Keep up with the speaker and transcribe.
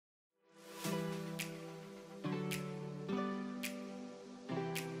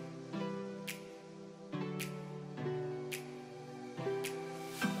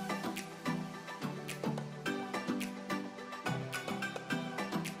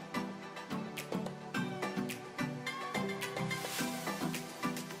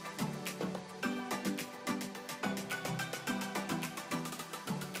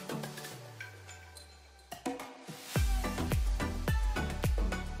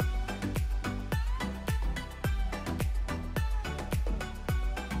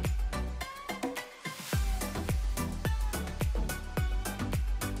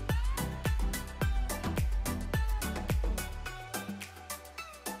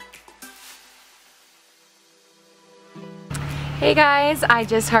Hey guys, I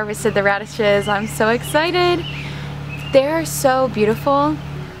just harvested the radishes. I'm so excited. They're so beautiful.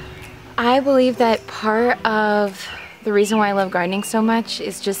 I believe that part of the reason why I love gardening so much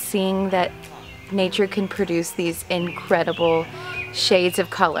is just seeing that nature can produce these incredible shades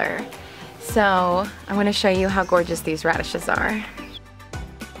of color. So I'm going to show you how gorgeous these radishes are.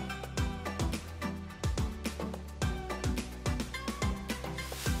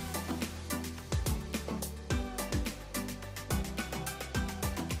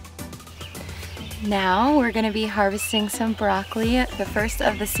 Now we're going to be harvesting some broccoli, the first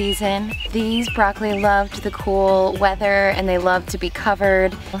of the season. These broccoli loved the cool weather and they love to be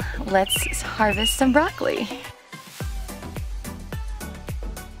covered. Let's harvest some broccoli.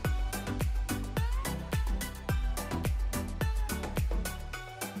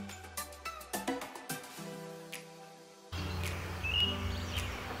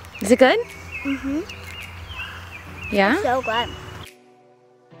 Is it good? Mm-hmm. Yeah? It's so good.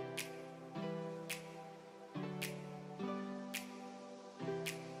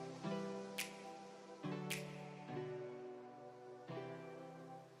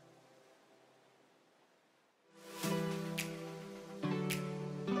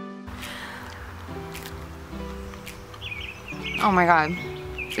 Oh my god,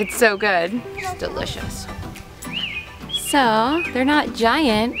 it's so good. It's delicious. So, they're not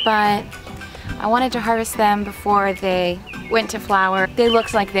giant, but I wanted to harvest them before they went to flower. They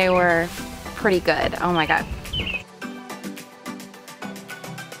looked like they were pretty good. Oh my god.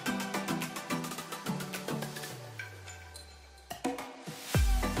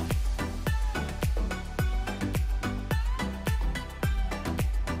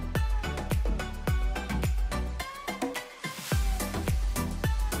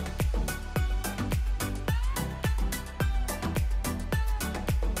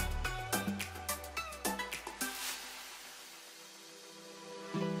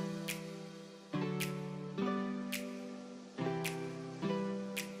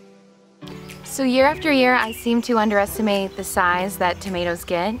 So year after year, I seem to underestimate the size that tomatoes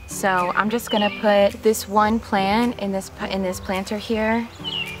get. So I'm just gonna put this one plant in this planter here,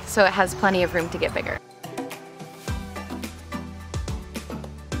 so it has plenty of room to get bigger.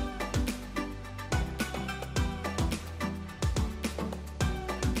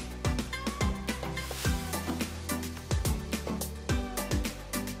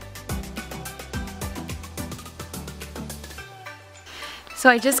 So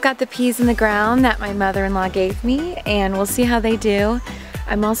I just got the peas in the ground that my mother-in-law gave me, and we'll see how they do.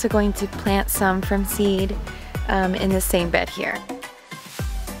 I'm also going to plant some from seed in the same bed here.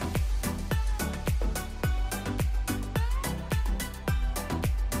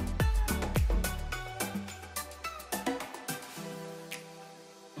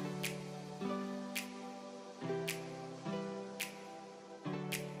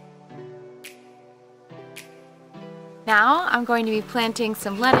 Now I'm going to be planting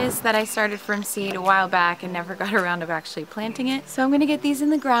some lettuce that I started from seed a while back and never got around to actually planting it. So I'm going to get these in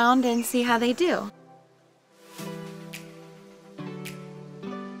the ground and see how they do.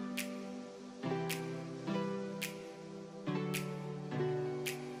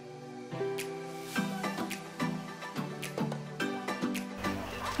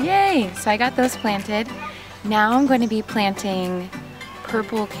 Yay! So I got those planted. Now I'm going to be planting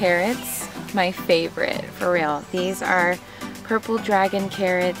purple carrots. My favorite, for real. These are purple dragon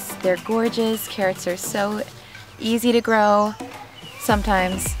carrots. They're gorgeous. Carrots are so easy to grow.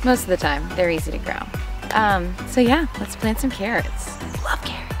 Sometimes, most of the time, they're easy to grow. So yeah, let's plant some carrots. I love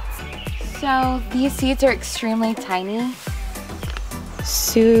carrots. So these seeds are extremely tiny.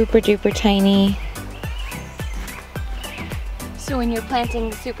 Super duper tiny. So when you're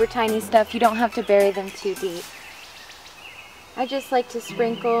planting super tiny stuff, you don't have to bury them too deep. I just like to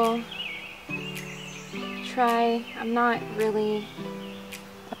sprinkle. I'm not really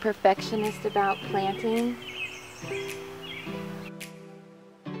a perfectionist about planting.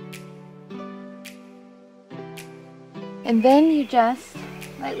 And then you just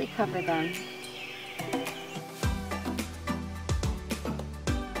lightly cover them.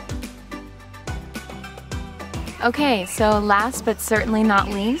 Okay, so last but certainly not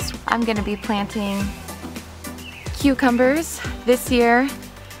least, I'm going to be planting cucumbers this year.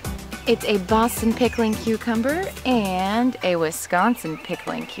 It's a Boston pickling cucumber and a Wisconsin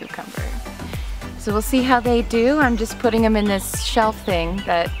pickling cucumber. So we'll see how they do. I'm just putting them in this shelf thing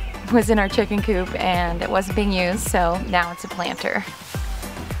that was in our chicken coop and it wasn't being used, so now it's a planter.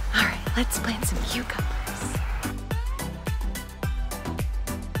 All right, let's plant some cucumbers.